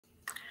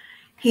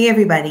Hey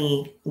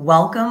everybody,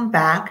 welcome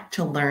back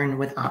to Learn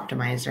with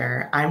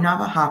Optmyzr. I'm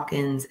Navah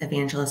Hopkins,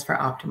 evangelist for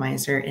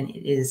Optmyzr, and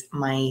it is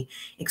my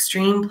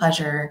extreme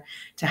pleasure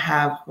to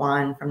have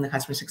Juan from the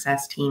customer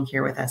success team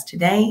here with us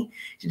today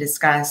to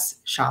discuss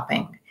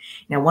shopping.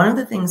 Now, one of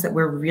the things that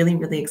we're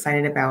really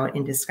excited about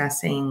in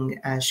discussing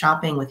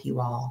shopping with you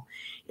all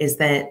is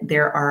that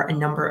there are a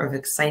number of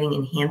exciting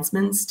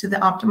enhancements to the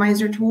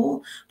Optmyzr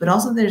tool, but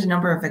also there's a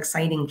number of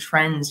exciting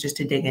trends just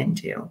to dig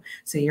into.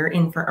 So you're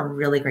in for a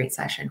really great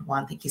session.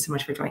 Juan, thank you so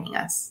much for joining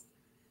us.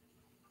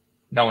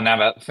 No,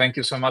 Navah, thank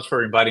you so much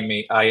for inviting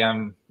me. I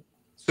am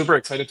super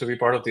excited to be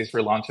part of this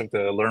relaunch of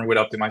the Learn with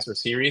Optmyzr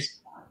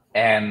series.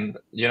 And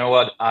you know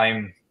what?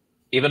 I'm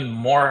even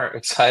more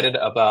excited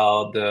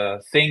about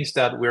the things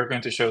that we're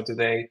going to show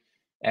today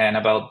and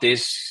about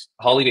this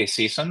holiday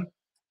season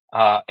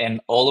and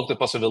all of the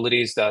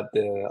possibilities that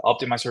the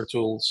Optmyzr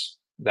tools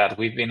that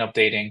we've been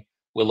updating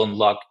will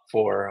unlock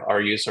for our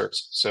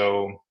users.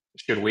 So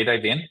should we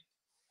dive in?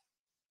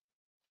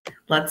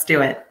 Let's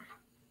do it.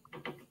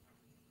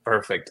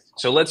 Perfect.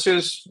 So let's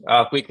just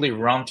quickly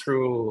run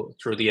through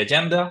the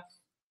agenda.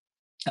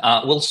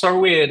 We'll start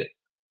with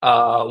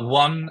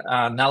one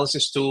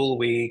analysis tool.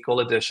 We call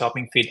it the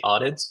shopping feed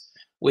audit,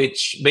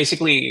 which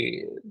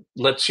basically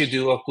lets you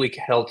do a quick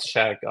health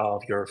check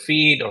of your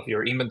feed, of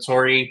your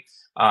inventory.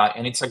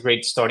 And it's a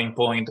great starting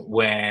point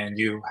when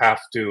you have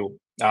to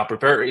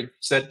prepare it,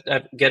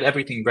 get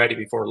everything ready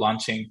before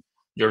launching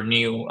your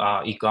new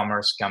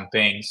e-commerce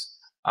campaigns.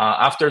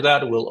 After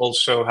that, we'll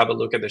also have a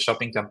look at the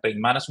shopping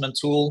campaign management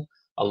tool,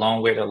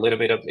 along with a little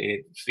bit of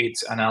the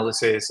feeds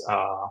analysis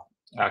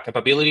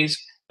capabilities.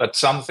 But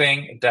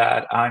something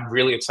that I'm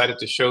really excited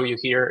to show you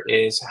here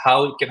is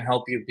how it can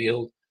help you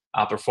build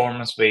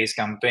performance-based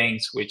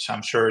campaigns, which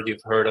I'm sure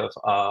you've heard of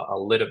a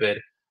little bit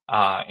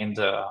in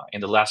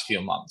the last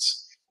few months.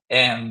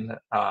 And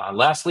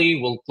lastly,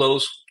 we'll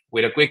close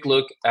with a quick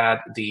look at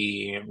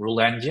the rule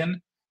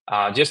engine.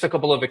 Just a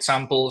couple of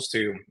examples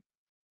to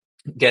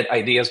get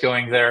ideas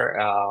going there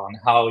on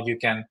how you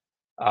can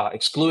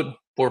exclude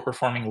poor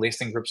performing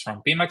listing groups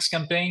from PMAX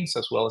campaigns,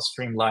 as well as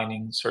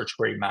streamlining search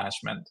query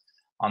management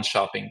on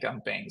shopping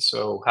campaigns.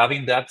 So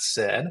having that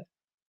said,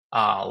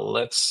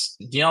 let's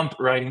jump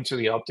right into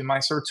the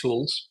Optmyzr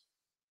tools.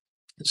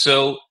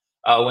 So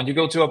when you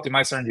go to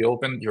Optmyzr and you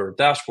open your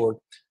dashboard,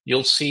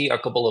 you'll see a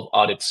couple of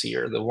audits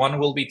here. The one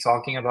we'll be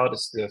talking about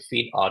is the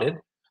feed audit.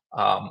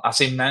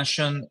 As I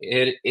mentioned,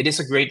 it is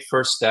a great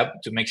first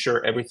step to make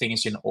sure everything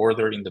is in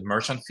order in the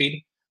merchant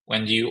feed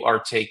when you are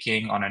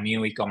taking on a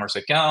new e-commerce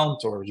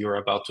account, or you're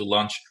about to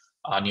launch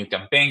new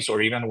campaigns,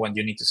 or even when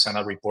you need to send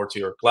a report to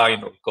your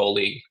client or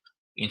colleague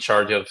in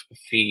charge of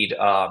feed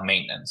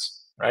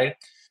maintenance, right?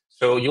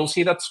 So you'll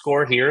see that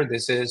score here.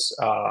 This is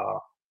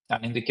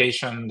an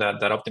indication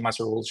that Optmyzr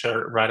will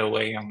share right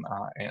away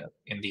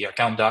in the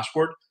account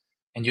dashboard.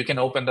 And you can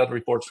open that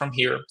report from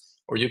here,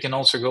 or you can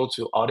also go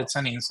to audits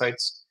and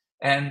insights,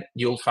 and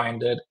you'll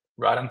find it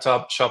right on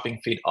top, shopping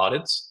feed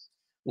audits,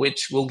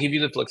 which will give you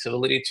the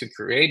flexibility to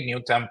create new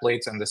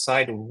templates and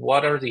decide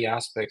what are the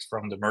aspects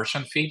from the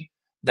merchant feed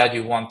that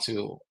you want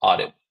to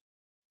audit.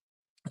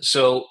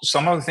 So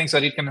some of the things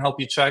that it can help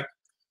you check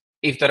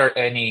if there are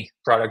any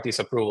product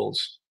disapprovals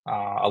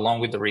along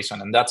with the reason,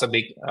 and that's a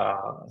big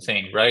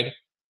thing, right?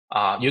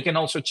 You can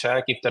also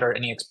check if there are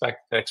any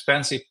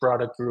expensive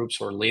product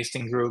groups or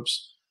listing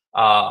groups.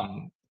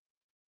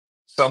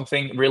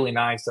 Something really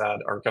nice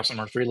that our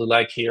customers really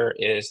like here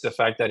is the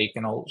fact that it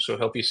can also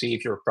help you see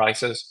if your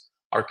prices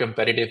are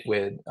competitive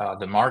with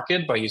the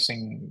market by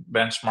using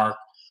benchmark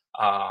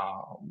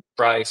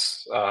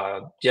price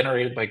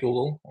generated by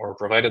Google or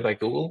provided by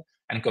Google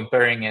and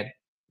comparing it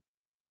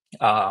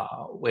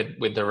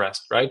with the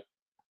rest, right?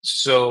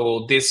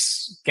 So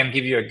this can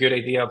give you a good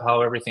idea of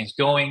how everything's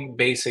going,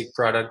 basic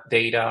product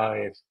data,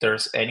 if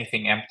there's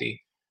anything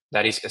empty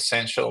that is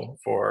essential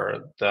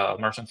for the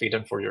merchant feed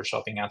and for your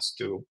shopping ads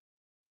to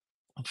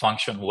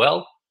function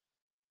well.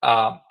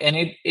 And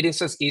it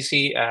is as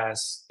easy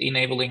as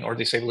enabling or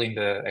disabling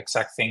the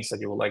exact things that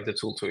you would like the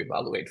tool to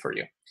evaluate for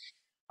you.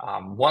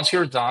 Once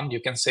you're done, you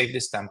can save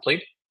this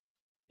template.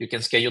 You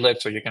can schedule it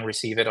so you can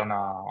receive it on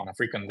a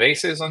frequent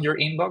basis on your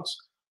inbox,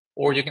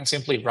 or you can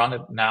simply run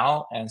it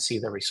now and see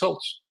the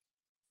results.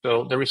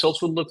 So the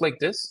results will look like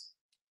this.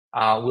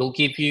 We'll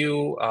give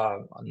you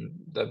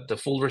the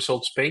full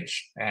results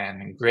page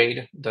and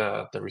grade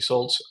the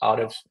results out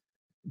of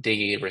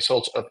the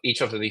results of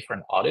each of the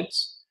different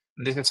audits.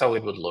 And this is how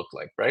it would look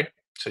like, right?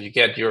 So you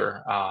get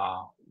your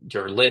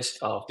list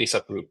of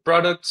disapproved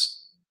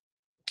products.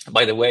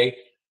 By the way,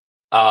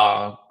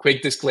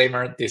 quick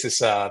disclaimer, this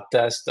is a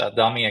test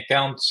dummy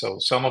account, so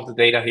some of the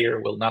data here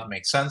will not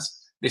make sense.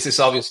 This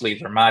is obviously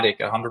dramatic.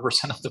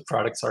 100% of the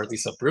products are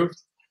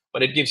disapproved,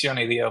 but it gives you an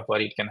idea of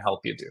what it can help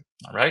you do,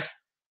 all right?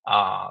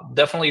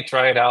 Definitely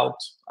try it out,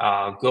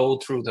 go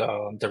through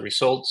the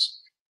results,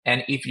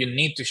 and if you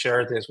need to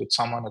share this with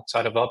someone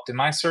outside of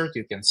Optmyzr,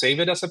 you can save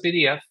it as a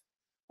PDF,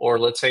 or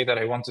let's say that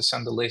I want to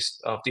send a list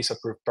of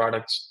disapproved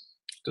products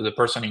to the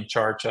person in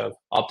charge of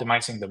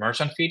optimizing the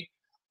merchant feed.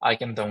 I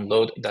can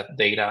download that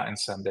data and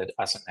send it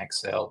as an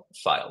Excel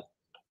file.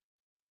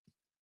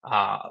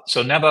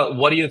 So Navah,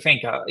 what do you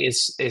think?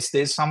 Is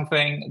this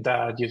something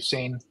that you've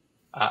seen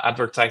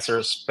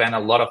advertisers spend a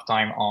lot of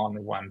time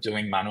on when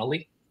doing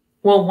manually?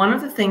 Well, one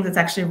of the things that's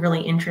actually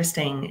really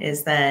interesting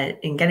is that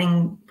in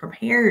getting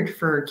prepared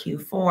for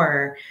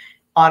Q4,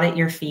 audit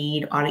your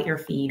feed, audit your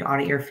feed,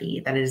 audit your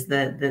feed. That is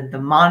the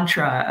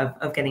mantra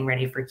of getting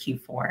ready for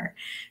Q4.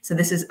 So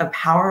this is a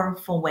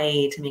powerful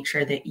way to make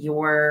sure that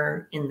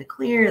you're in the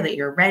clear, that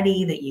you're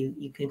ready, that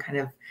you can kind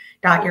of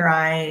dot your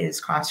I's,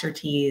 cross your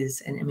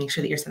T's, and make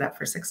sure that you're set up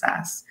for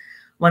success.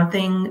 One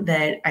thing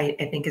that I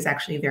think is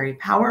actually very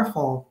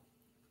powerful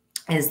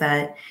is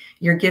that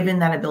you're given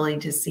that ability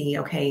to see,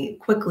 okay,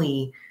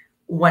 quickly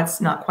what's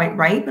not quite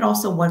right, but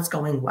also what's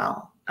going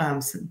well.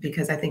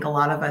 Because I think a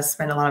lot of us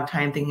spend a lot of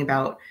time thinking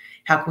about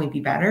how can we be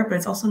better, but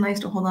it's also nice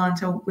to hold on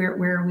to where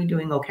are we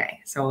doing okay.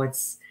 So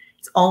it's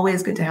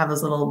always good to have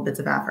those little bits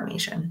of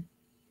affirmation.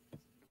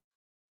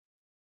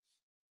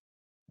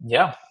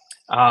 Yeah.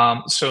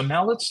 So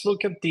now let's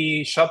look at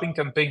the shopping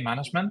campaign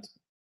management.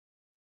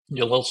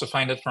 You'll also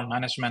find it from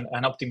management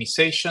and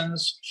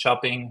optimizations,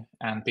 shopping,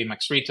 and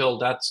PMax retail.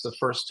 That's the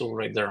first tool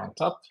right there on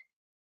top.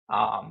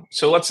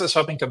 So what's the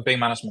shopping campaign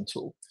management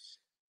tool?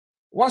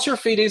 Once your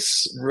feed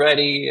is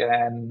ready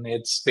and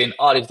it's been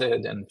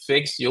audited and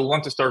fixed, you'll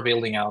want to start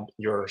building out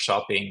your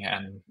shopping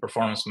and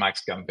performance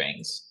max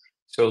campaigns.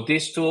 So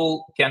this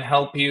tool can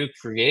help you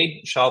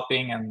create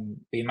shopping and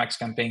PMax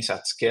campaigns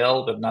at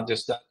scale, but not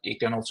just that, it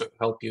can also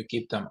help you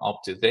keep them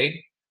up to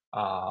date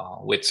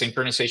with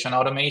synchronization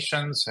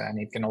automations, and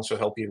it can also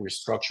help you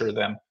restructure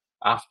them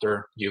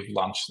after you've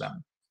launched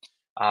them.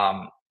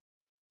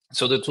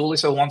 So the tool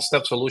is a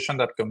one-step solution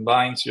that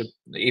combines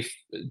if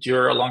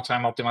you're a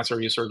long-time Optmyzr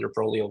user, you're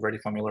probably already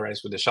familiarized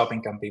with the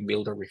shopping campaign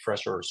builder,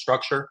 refresher, or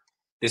structure.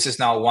 This is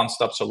now a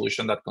one-stop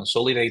solution that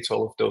consolidates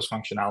all of those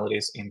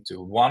functionalities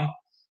into one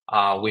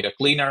with a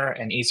cleaner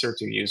and easier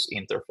to use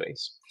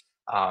interface.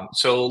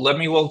 So let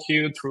me walk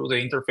you through the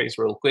interface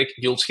real quick.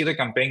 You'll see the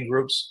campaign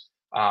groups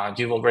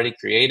you've already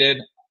created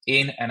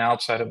in and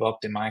outside of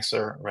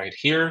Optmyzr right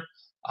here.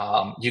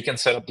 You can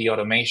set up the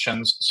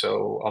automations,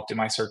 so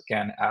Optmyzr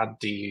can add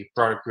the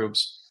product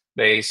groups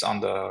based on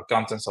the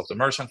contents of the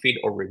merchant feed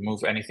or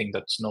remove anything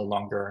that's no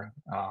longer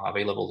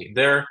available in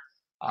there,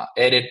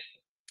 edit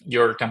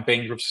your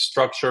campaign group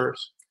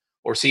structures,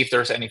 or see if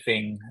there's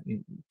anything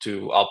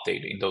to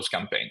update in those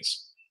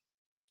campaigns.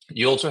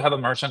 You also have a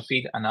merchant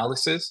feed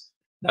analysis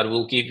that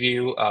will give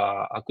you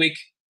a quick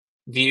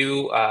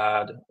view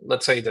at,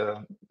 let's say,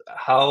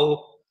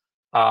 how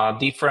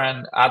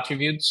different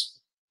attributes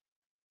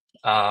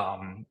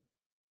are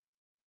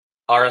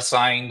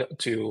assigned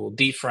to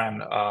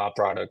different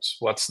products.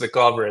 What's the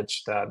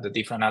coverage that the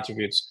different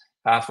attributes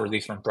have for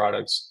different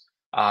products?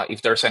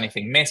 If there's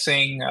anything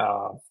missing,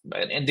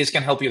 and this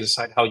can help you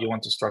decide how you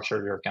want to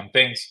structure your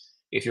campaigns.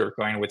 If you're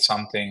going with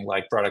something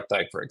like product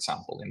type, for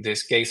example. In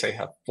this case, I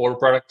have 4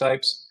 product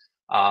types,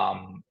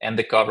 and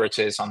the coverage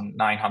is on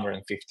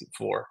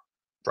 954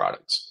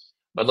 products.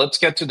 But let's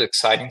get to the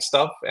exciting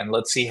stuff, and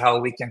let's see how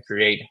we can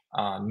create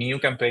a new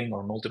campaign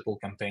or multiple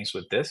campaigns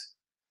with this.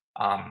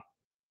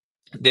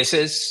 This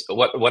is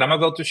what I'm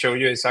about to show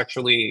you is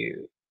actually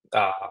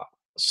a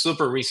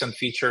super recent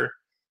feature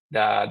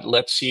that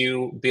lets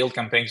you build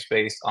campaigns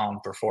based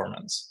on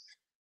performance.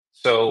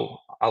 So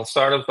I'll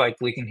start off by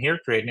clicking here,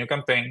 create new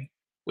campaign,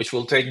 which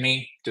will take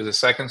me to the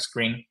second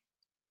screen,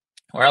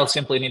 where I'll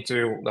simply need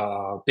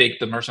to pick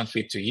the merchant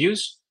feed to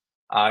use.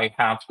 I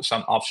have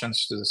some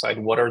options to decide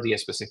what are the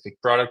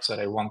specific products that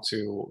I want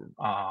to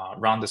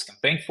run this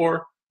campaign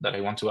for, that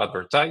I want to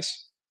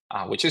advertise,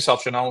 which is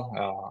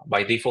optional.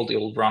 By default, it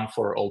will run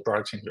for all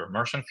products in your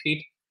merchant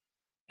feed.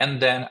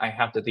 And then I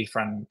have the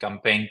different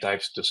campaign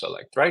types to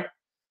select, right?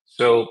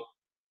 So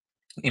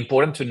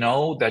important to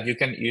know that you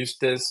can use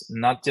this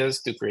not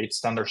just to create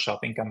standard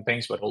shopping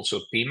campaigns, but also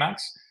PMax.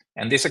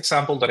 And this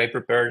example that I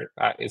prepared,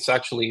 it's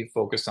actually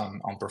focused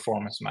on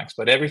Performance Max.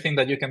 But everything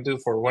that you can do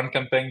for one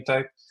campaign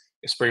type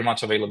is pretty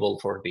much available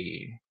for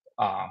the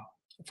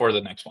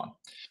next one.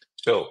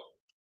 So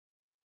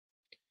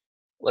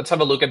let's have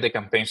a look at the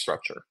campaign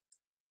structure.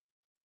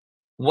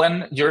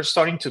 When you're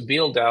starting to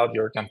build out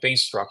your campaign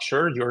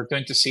structure, you're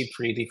going to see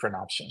 3 different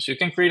options. You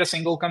can create a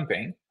single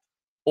campaign,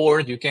 or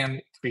you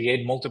can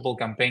create multiple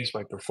campaigns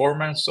by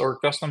performance or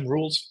custom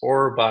rules,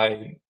 or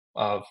by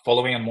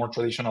following a more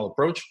traditional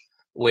approach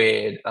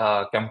with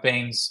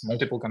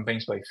multiple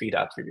campaigns by feed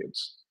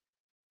attributes.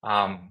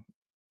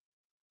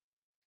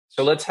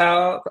 So let's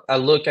have a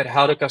look at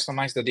how to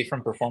customize the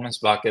different performance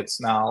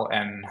buckets now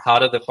and how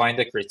to define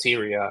the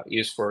criteria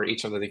used for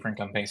each of the different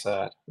campaigns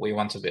that we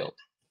want to build.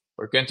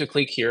 We're going to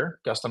click here,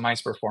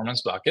 customize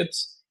performance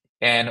buckets.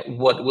 And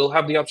what we'll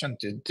have the option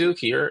to do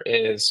here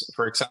is,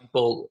 for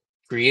example,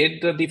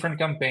 create the different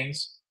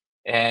campaigns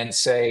and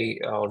say,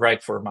 all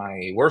right, for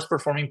my worst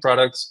performing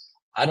products,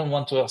 I don't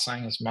want to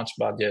assign as much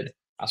budget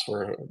as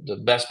for the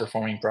best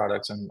performing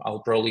products, and I'll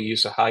probably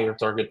use a higher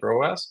target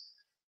ROAS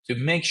to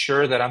make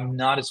sure that I'm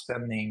not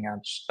spending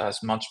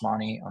as much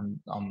money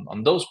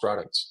on those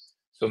products.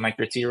 So my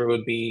criteria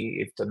would be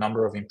if the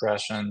number of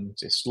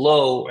impressions is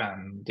low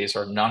and these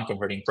are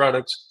non-converting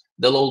products,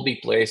 they'll all be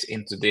placed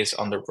into this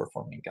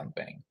underperforming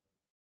campaign.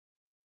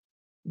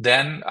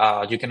 Then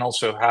you can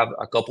also have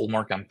a couple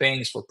more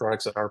campaigns for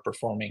products that are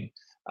performing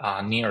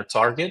near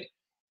target,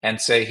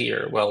 and say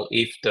here, well,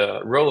 if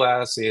the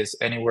ROAS is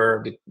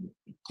anywhere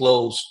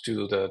close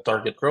to the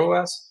target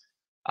ROAS,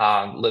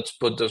 let's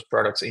put those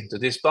products into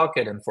this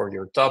bucket. And for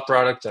your top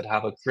products that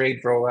have a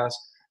great ROAS,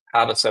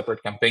 have a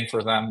separate campaign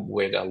for them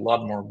with a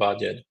lot more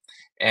budget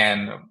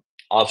and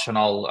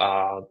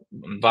optional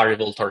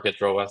variable target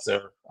ROAS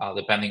there,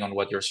 depending on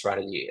what your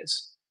strategy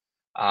is.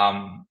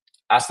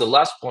 As the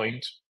last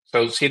point,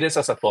 so see this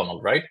as a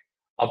funnel, right?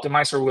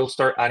 Optmyzr will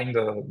start adding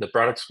the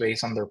products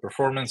based on their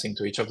performance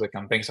into each of the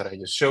campaigns that I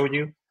just showed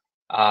you.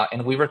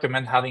 And we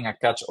recommend having a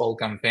catch-all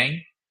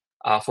campaign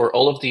for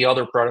all of the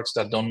other products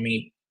that don't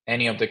meet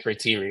any of the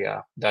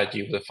criteria that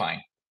you've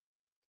defined.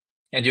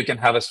 And you can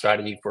have a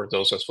strategy for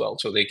those as well.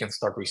 So they can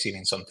start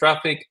receiving some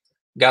traffic,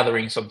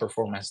 gathering some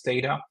performance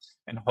data,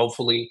 and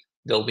hopefully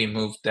they'll be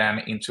moved then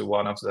into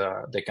one of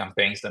the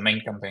campaigns, the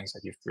main campaigns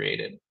that you've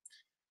created.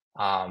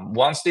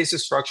 Once this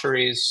structure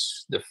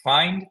is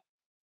defined,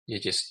 you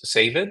just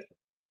save it.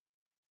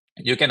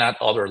 You can add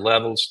other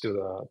levels to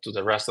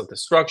the rest of the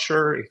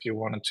structure if you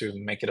wanted to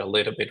make it a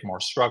little bit more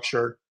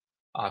structured.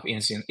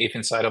 If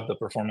inside of the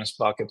performance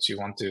buckets you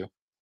want to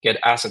get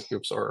asset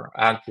groups or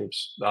ad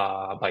groups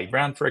by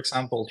brand, for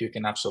example, you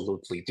can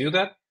absolutely do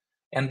that.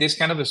 And this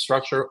kind of a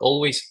structure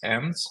always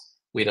ends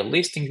with a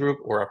listing group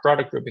or a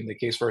product group in the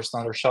case for a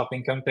standard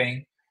shopping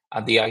campaign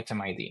at the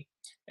item ID.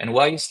 And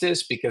why is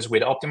this? Because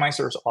with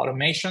Optmyzr's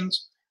automations,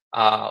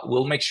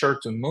 we'll make sure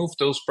to move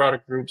those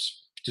product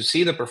groups to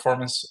see the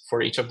performance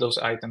for each of those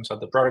items at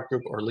the product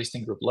group or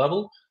listing group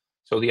level.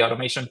 So the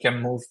automation can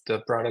move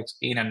the products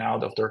in and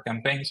out of their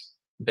campaigns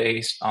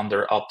based on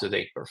their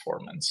up-to-date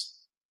performance.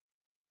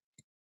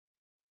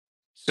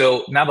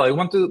 So Navah, I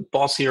want to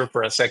pause here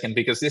for a second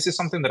because this is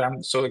something that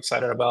I'm so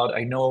excited about.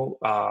 I know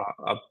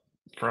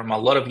from a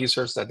lot of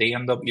users that they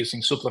end up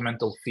using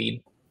supplemental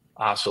feed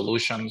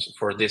solutions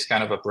for this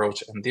kind of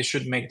approach, and this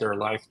should make their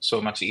life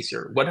so much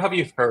easier. What have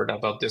you heard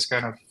about this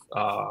kind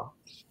of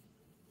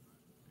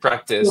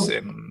practice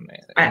in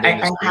the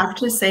industry? I have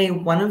to say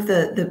one of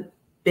the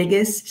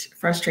biggest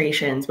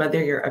frustrations,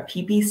 whether you're a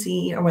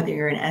PPC or whether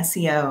you're an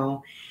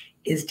SEO,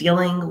 is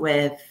dealing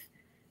with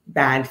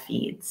bad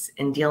feeds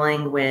and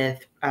dealing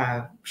with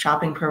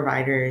shopping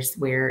providers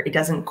where it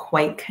doesn't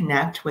quite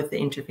connect with the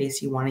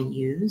interface you want to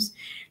use.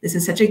 This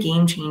is such a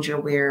game changer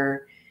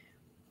where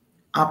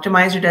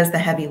Optmyzr does the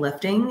heavy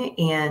lifting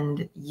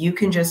and you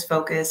can just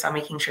focus on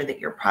making sure that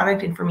your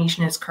product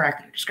information is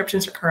correct, your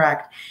descriptions are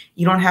correct.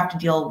 You don't have to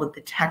deal with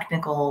the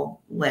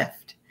technical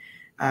lift.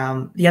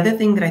 The other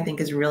thing that I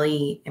think is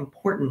really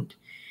important,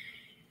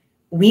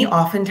 we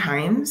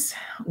oftentimes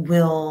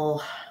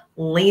will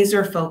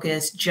laser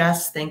focus,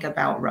 just think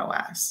about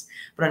ROAS.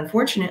 But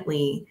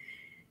unfortunately,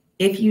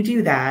 if you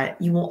do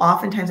that, you will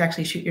oftentimes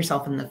actually shoot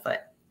yourself in the foot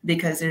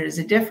because there is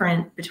a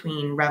difference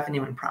between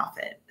revenue and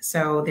profit.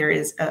 So there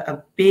is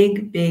a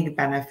big, big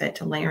benefit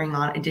to layering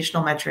on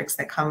additional metrics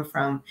that come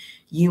from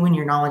you and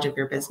your knowledge of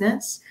your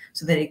business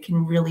so that it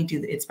can really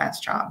do its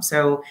best job.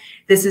 So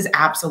this is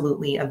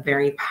absolutely a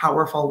very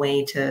powerful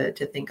way to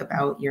think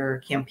about your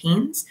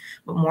campaigns.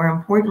 But more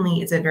importantly,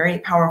 it's a very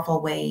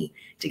powerful way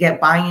to get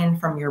buy-in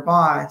from your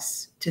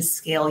boss to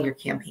scale your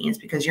campaigns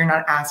because you're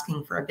not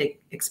asking for a big,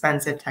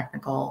 expensive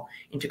technical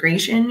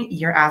integration.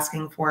 You're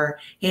asking for,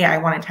 hey, I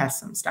want to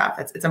test some stuff.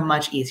 It's a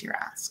much easier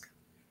ask.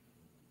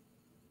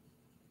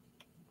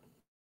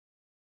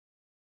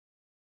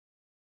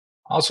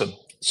 Awesome.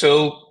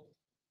 So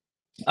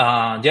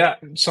yeah,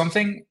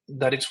 something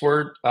that it's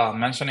worth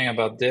mentioning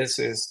about this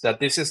is that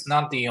this is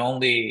not the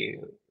only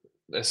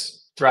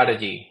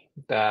strategy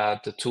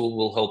that the tool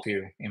will help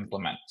you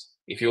implement.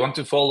 If you want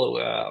to follow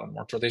a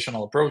more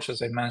traditional approach,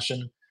 as I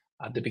mentioned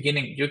at the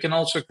beginning, you can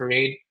also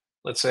create,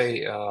 let's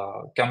say,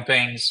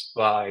 campaigns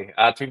by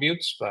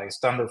attributes, by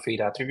standard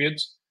feed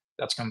attributes.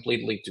 That's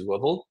completely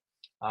doable.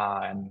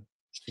 And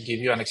to give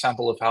you an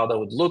example of how that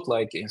would look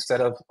like,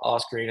 instead of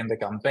us creating the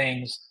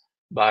campaigns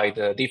by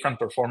the different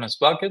performance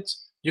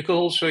buckets, you could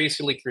also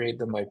easily create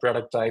them by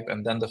product type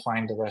and then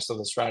define the rest of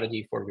the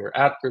strategy for your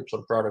ad groups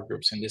or product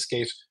groups. In this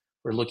case,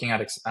 we're looking at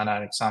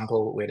an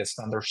example with a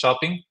standard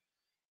shopping.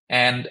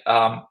 And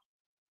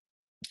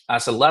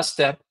as a last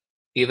step,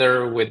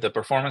 either with the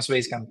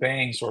performance-based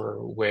campaigns or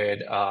with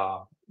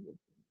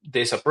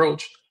this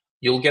approach,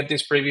 you'll get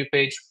this preview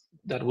page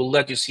that will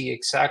let you see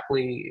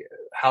exactly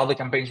how the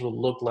campaigns will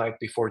look like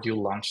before you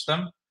launch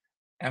them.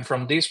 And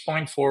from this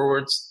point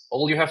forwards,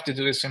 all you have to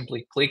do is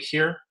simply click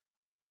here,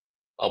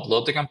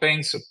 upload the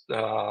campaigns,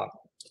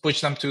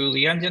 push them to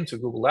the engine, to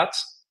Google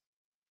Ads.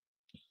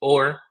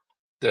 Or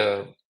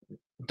the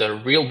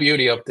real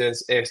beauty of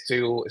this is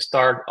to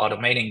start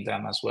automating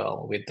them as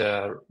well with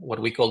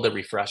what we call the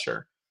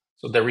refresher.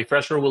 So the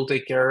refresher will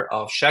take care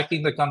of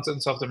checking the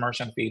contents of the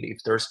merchant feed. If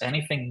there's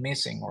anything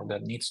missing or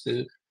that needs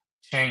to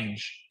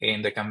change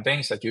in the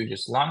campaigns that you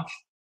just launched,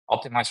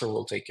 Optmyzr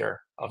will take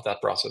care of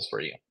that process for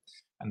you.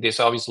 And this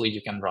obviously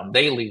you can run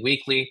daily,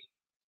 weekly,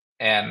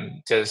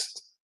 and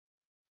just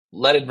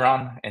let it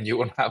run, and you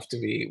won't have to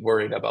be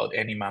worried about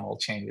any manual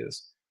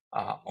changes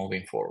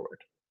moving forward.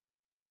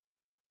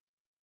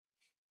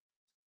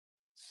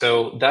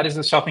 So that is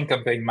the shopping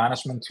campaign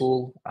management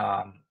tool.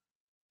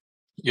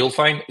 You'll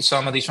find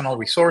some additional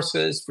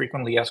resources,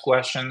 frequently asked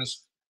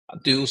questions,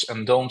 do's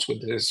and don'ts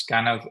with this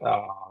kind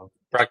of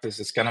practice,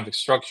 this kind of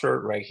structure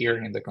right here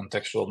in the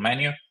contextual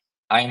menu.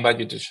 I invite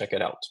you to check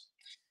it out.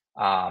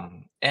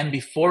 And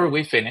before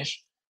we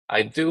finish,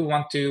 I do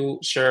want to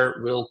share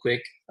real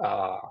quick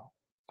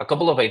a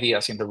couple of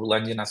ideas in the rule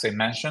engine, as I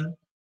mentioned.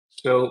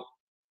 So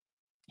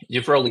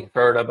you've probably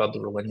heard about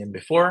the rule engine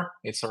before.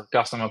 It's our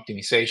custom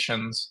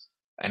optimizations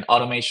and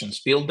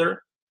automations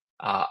builder.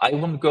 I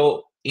won't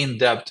go in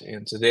depth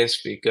into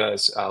this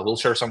because we'll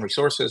share some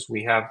resources.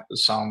 We have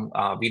some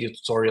video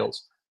tutorials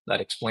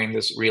that explain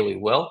this really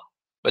well.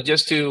 But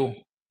just to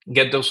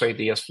get those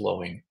ideas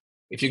flowing,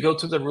 if you go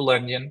to the rule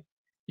engine,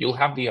 you'll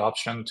have the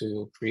option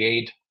to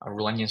create a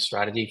rule engine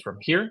strategy from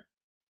here.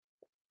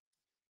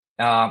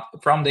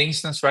 From the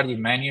instance strategy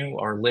menu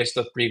or list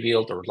of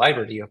pre-built or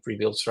library of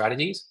pre-built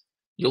strategies,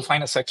 you'll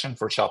find a section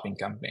for shopping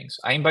campaigns.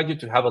 I invite you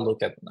to have a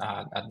look at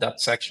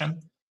that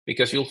section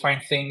because you'll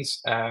find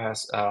things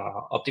as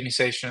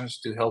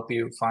optimizations to help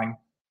you find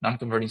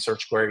non-converting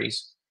search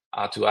queries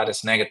to add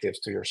as negatives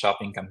to your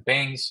shopping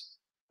campaigns.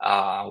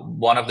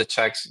 One of the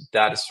checks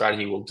that a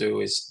strategy will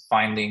do is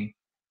finding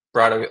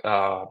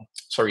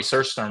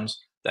search terms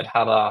that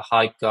have a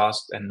high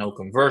cost and no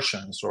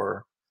conversions,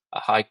 or a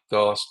high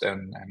cost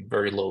and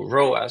very low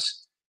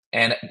ROAS.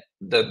 And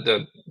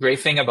the great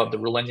thing about the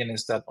rule engine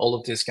is that all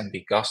of this can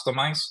be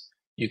customized.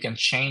 You can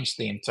change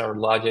the entire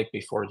logic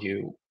before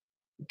you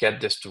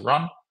get this to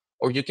run,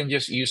 or you can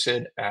just use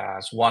it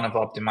as one of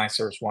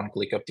Optmyzr's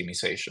one-click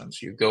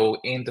optimizations. You go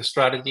in the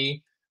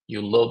strategy,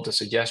 you load the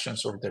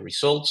suggestions or the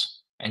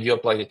results, and you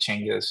apply the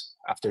changes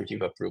after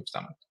you've approved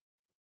them.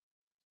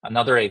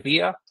 Another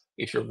idea,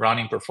 if you're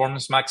running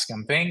performance max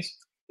campaigns,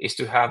 is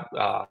to have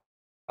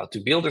to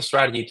build a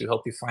strategy to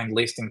help you find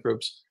listing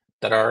groups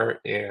that are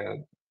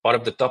part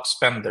of the top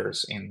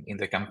spenders in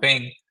the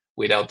campaign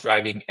without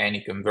driving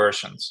any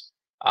conversions.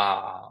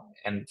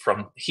 And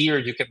from here,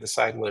 you can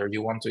decide whether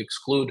you want to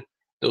exclude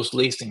those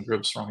listing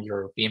groups from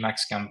your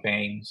PMax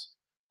campaigns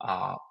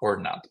or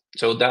not.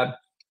 So that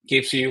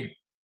gives you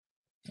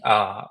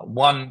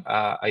one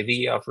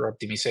idea for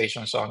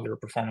optimizations on your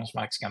performance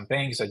max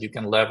campaigns that you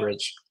can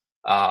leverage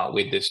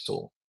with this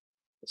tool.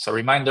 As a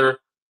reminder,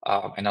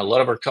 and a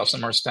lot of our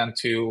customers tend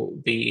to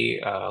be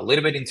a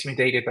little bit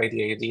intimidated by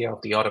the idea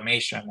of the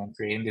automation and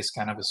creating this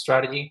kind of a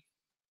strategy,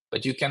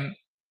 but you can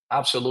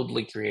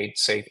absolutely create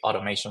safe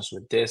automations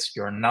with this.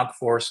 You're not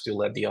forced to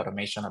let the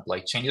automation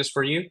apply changes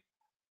for you.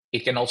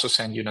 It can also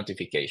send you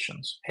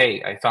notifications.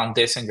 Hey, I found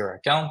this in your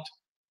account.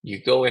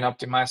 You go in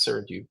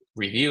Optmyzr, you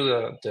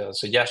review the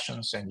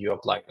suggestions, and you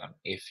apply them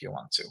if you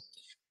want to.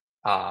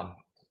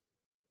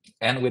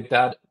 And with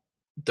that,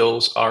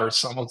 those are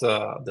some of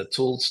the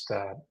tools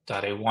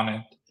that I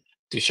wanted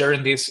to share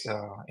in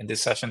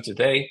this session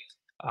today.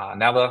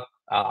 Navah,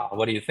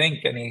 what do you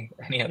think? Any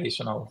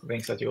additional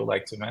things that you would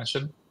like to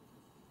mention?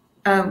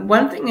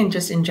 One thing, and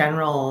just in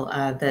general,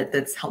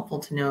 that's helpful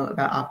to know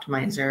about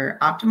Optmyzr.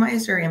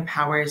 Optmyzr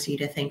empowers you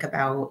to think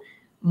about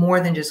more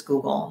than just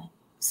Google.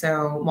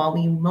 So while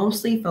we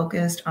mostly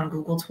focused on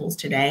Google tools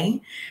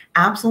today,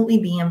 absolutely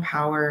be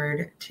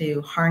empowered to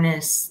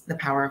harness the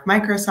power of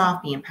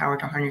Microsoft, be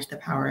empowered to harness the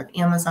power of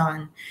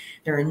Amazon.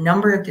 There are a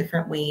number of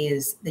different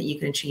ways that you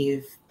can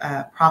achieve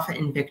profit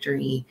and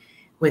victory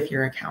with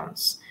your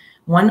accounts.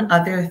 One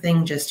other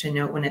thing just to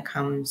note when it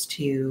comes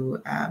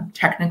to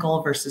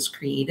technical versus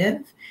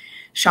creative,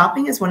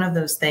 shopping is one of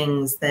those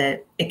things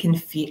that it can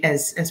feel,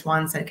 as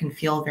Juan said, can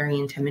feel very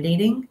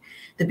intimidating.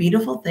 The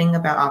beautiful thing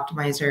about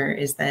Optmyzr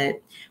is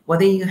that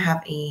whether you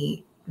have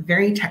a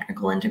very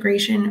technical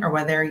integration or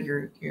whether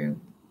you're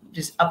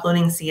just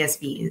uploading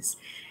CSVs,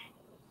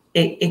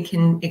 it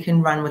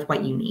can run with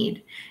what you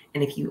need.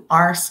 And if you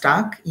are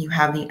stuck, you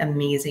have the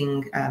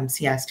amazing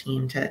CS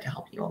team to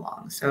help you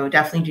along. So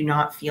definitely do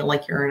not feel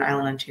like you're an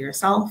island unto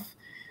yourself.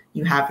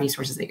 You have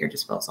resources at your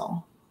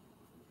disposal.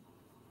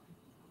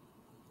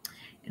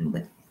 And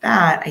with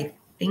that, I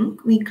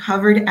think we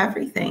covered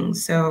everything.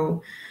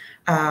 So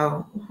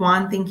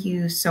Juan, thank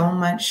you so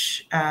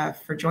much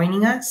for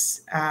joining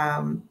us.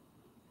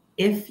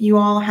 If you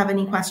all have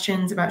any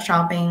questions about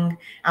shopping,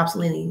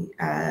 absolutely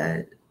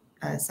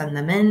send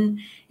them in.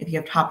 If you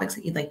have topics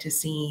that you'd like to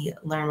see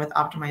Learn with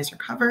Optmyzr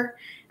cover,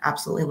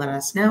 absolutely let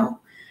us know.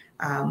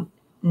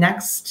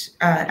 Next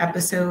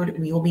episode,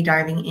 we will be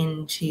diving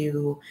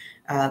into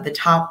the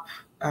top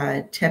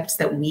tips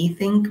that we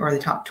think, or the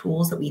top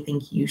tools that we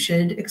think you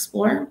should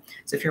explore.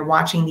 So if you're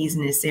watching these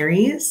in a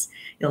series,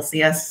 you'll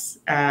see us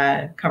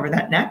cover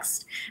that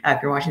next.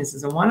 If you're watching this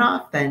as a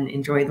one-off, then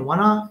enjoy the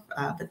one-off.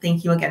 But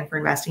thank you again for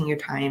investing your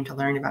time to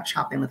learn about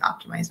shopping with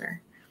Optmyzr.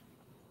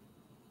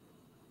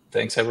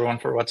 Thanks everyone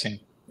for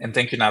watching, and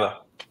thank you, Navah.